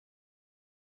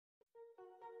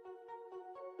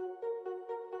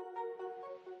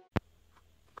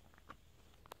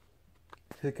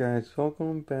Hey guys,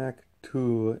 welcome back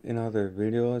to another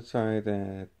video. Sorry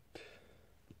that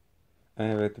I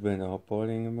haven't been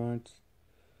uploading much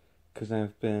because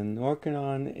I've been working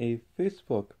on a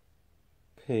Facebook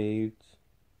page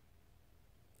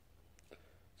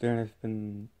that I've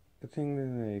been, I think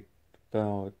like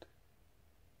about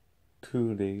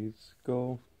 2 days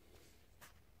ago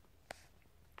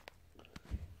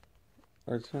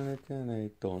or something,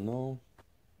 I don't know.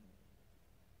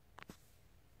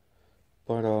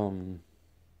 But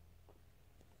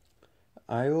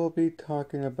I will be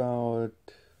talking about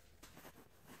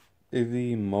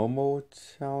the Momo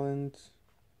challenge.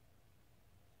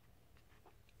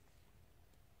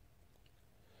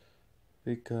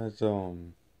 Because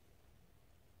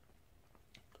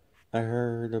I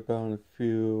heard about a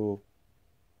few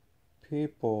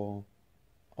people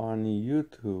on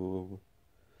YouTube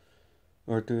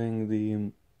are doing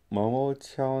the Momo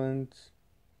challenge.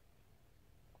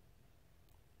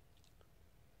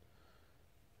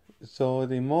 So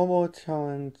the Momo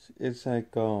challenge is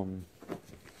like let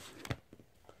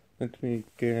me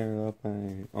get it up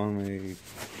on my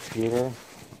computer.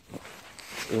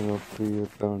 It'll be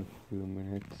about a few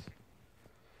minutes.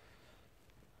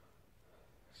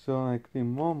 So like the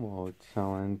Momo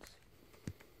challenge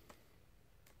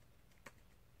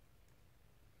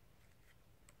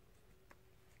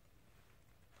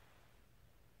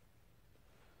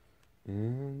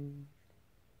and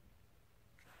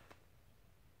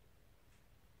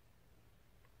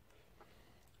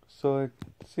so it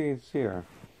says here.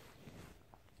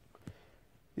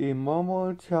 The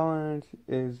Momo challenge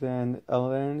is an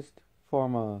alleged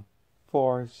form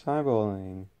for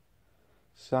cyberbullying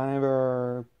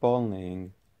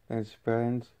that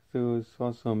spreads through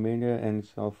social media and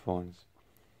cell phones.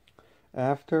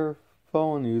 After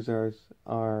phone users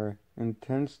are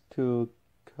intends to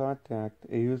contact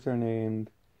a user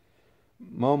named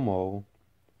Momo,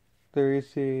 they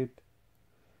received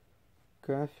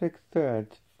graphic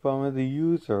threats from the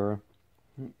user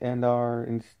and are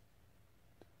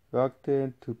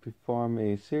instructed to perform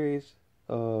a series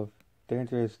of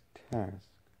dangerous tasks.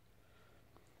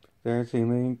 There's a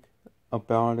link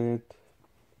about it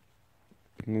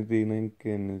in the link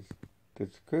in the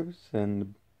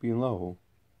description below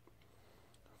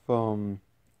from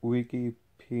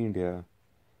Wikipedia.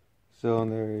 So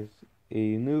there's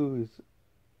a news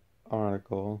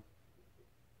article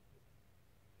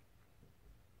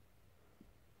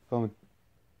from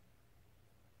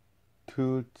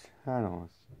 2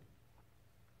 channels,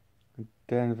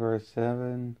 Denver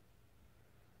 7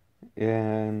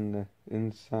 and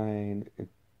Inside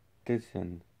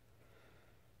Edition.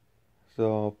 So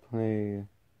I'll play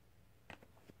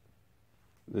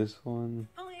this one.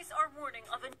 Police are warning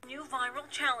of a new viral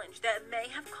challenge that may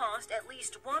have caused at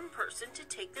least one person to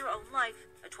take their own life.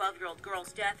 A 12-year-old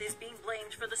girl's death is being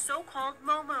blamed for the so-called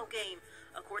Momo game,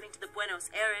 according to the Buenos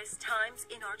Aires Times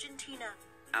in Argentina.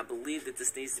 I believe that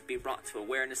this needs to be brought to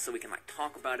awareness so we can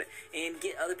talk about it and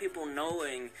get other people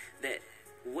knowing that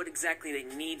what exactly they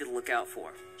need to look out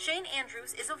for. Shane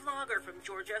Andrews is a vlogger from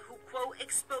Georgia who, quote,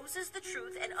 exposes the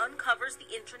truth and uncovers the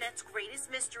internet's greatest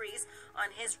mysteries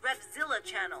on his Repzilla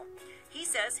channel. He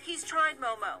says he's tried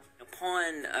Momo.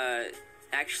 Upon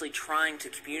actually trying to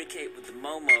communicate with the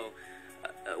Momo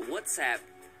WhatsApp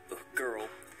girl,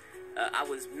 I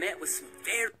was met with some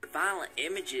very violent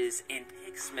images and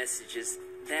text messages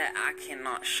that I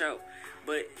cannot show.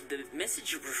 But the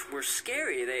messages were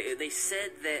scary. They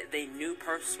said that they knew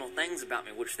personal things about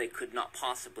me, which they could not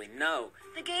possibly know.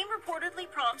 The game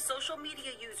reportedly prompts social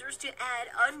media users to add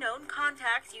unknown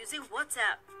contacts using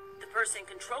WhatsApp. The person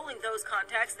controlling those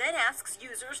contacts then asks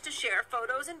users to share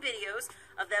photos and videos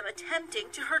of them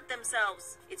attempting to hurt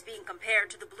themselves. It's being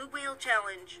compared to the Blue Whale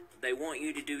Challenge. They want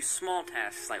you to do small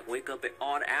tasks like wake up at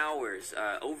odd hours,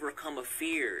 overcome a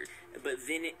fear, but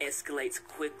then it escalates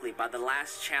quickly by the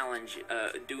last challenge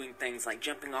doing things like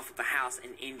jumping off of a house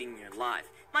and ending your life.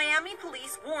 Miami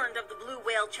police warned of the Blue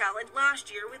Whale Challenge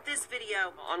last year with this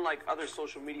video. Unlike other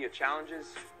social media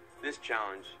challenges, this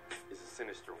challenge is a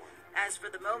sinister one. As for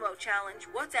the Momo challenge,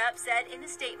 WhatsApp said in a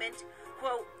statement,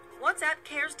 quote, WhatsApp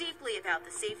cares deeply about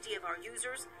the safety of our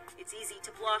users. It's easy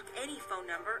to block any phone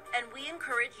number, and we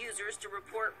encourage users to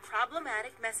report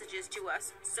problematic messages to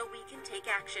us so we can take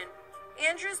action.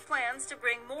 Andrews plans to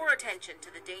bring more attention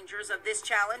to the dangers of this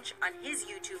challenge on his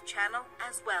YouTube channel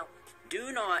as well.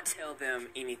 Do not tell them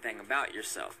anything about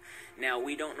yourself. Now,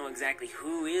 we don't know exactly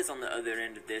who is on the other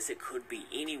end of this. It could be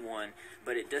anyone,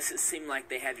 but it doesn't seem like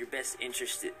they have your best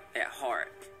interest at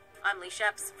heart. I'm Lee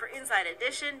Sheps for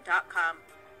InsideEdition.com.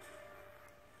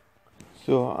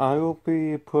 So I will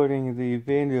be putting the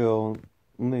video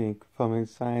link from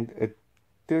Inside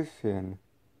addition,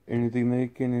 in the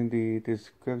link in the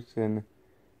description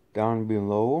down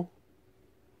below.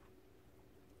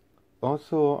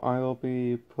 Also, I will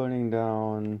be putting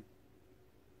down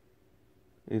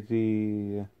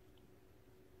the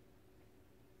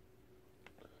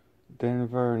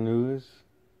Denver News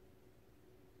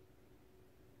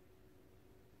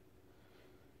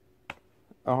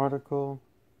article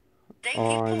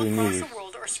or the news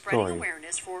story.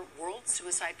 Awareness for World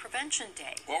Suicide Prevention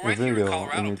Day. Well, right here in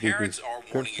Colorado, parents are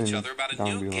warning each other about a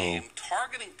new game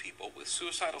targeting people with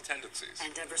suicidal tendencies.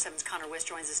 And Denver 7's Connor Wist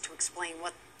joins us to explain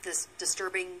what this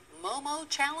disturbing Momo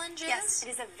challenge is. Yes, it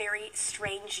is a very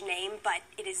strange name, but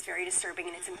it is very disturbing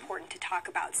and it's important to talk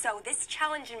about. So this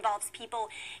challenge involves people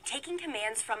taking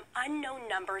commands from unknown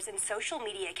numbers and social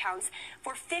media accounts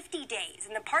for 50 days.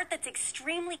 And the part that's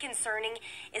extremely concerning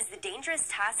is the dangerous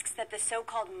tasks that the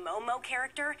so-called Momo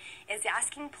character is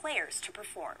asking players to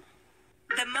perform.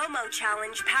 The Momo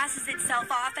challenge passes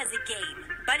itself off as a game,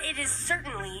 but it is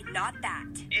certainly not that.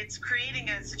 It's creating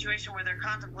a situation where they're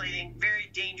contemplating very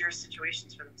dangerous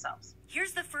situations for themselves.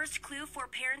 Here's the first clue for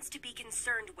parents to be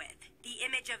concerned with. The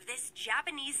image of this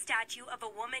Japanese statue of a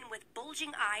woman with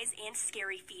bulging eyes and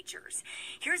scary features.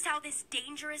 Here's how this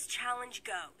dangerous challenge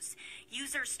goes.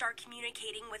 Users start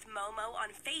communicating with Momo on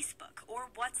Facebook or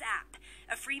WhatsApp,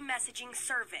 a free messaging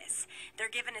service. They're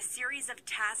given a series of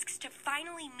tasks to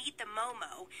finally meet the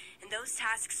Momo, and those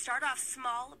tasks start off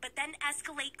small but then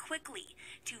escalate quickly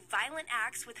to violent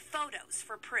acts with photos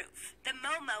for proof. The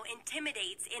Momo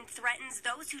intimidates and threatens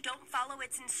those who don't follow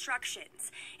its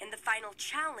instructions, and the final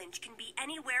challenge can be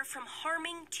anywhere from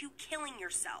harming to killing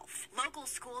yourself. Local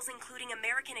schools, including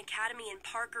American Academy in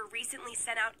Parker, recently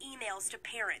sent out emails to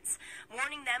parents,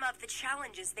 warning them of the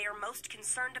challenges they are most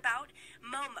concerned about,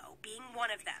 Momo being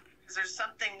one of them. There's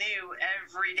something new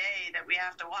every day that we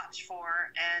have to watch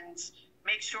for and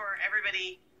make sure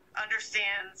everybody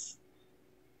understands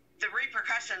the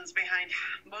repercussions behind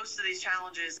most of these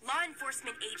challenges. Law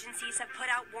enforcement agencies have put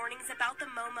out warnings about the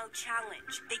Momo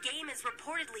challenge. The game is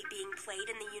reportedly being played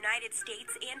in the United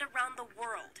States and around the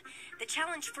world. The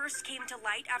challenge first came to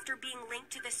light after being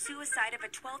linked to the suicide of a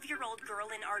 12-year-old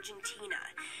girl in Argentina.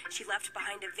 She left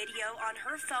behind a video on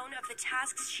her phone of the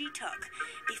tasks she took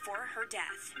before her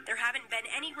death. There haven't been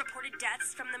any reported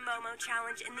deaths from the Momo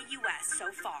challenge in the U.S.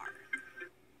 so far.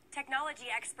 Technology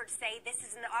experts say this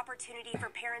is an opportunity for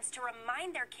parents to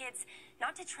remind their kids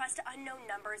not to trust unknown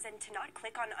numbers and to not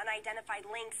click on unidentified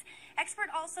links.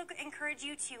 Experts also encourage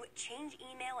you to change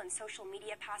email and social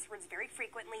media passwords very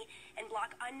frequently and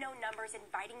block unknown numbers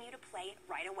inviting you to play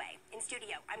right away. In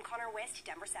studio, I'm Connor Wist,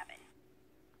 Denver 7.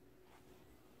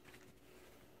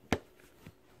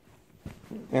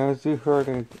 As you heard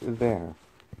it there.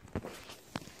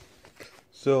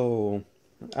 So,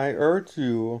 I urge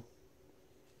you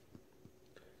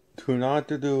to not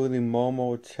to do the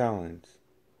Momo challenge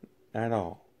at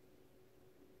all.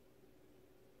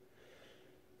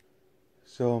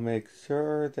 So make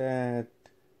sure that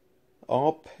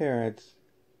all parents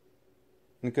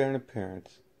and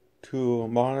grandparents to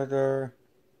monitor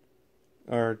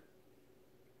our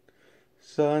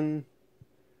sons,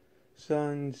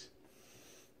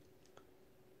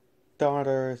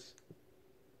 daughters,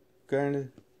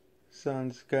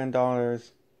 grandsons,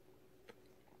 granddaughters,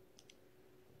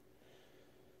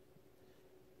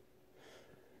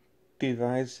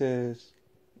 devices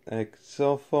like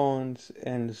cell phones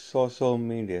and social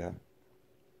media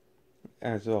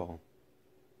as well.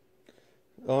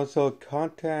 Also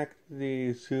contact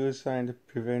the Suicide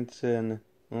Prevention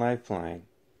Lifeline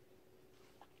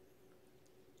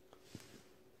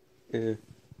if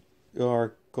you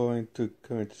are going to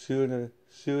commit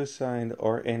suicide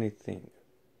or anything.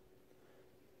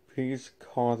 Please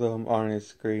call them on the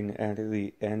screen at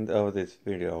the end of this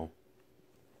video.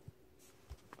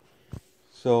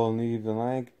 So leave a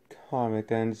like,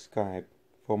 comment, and subscribe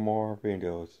for more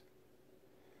videos.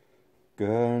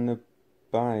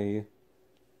 Goodbye.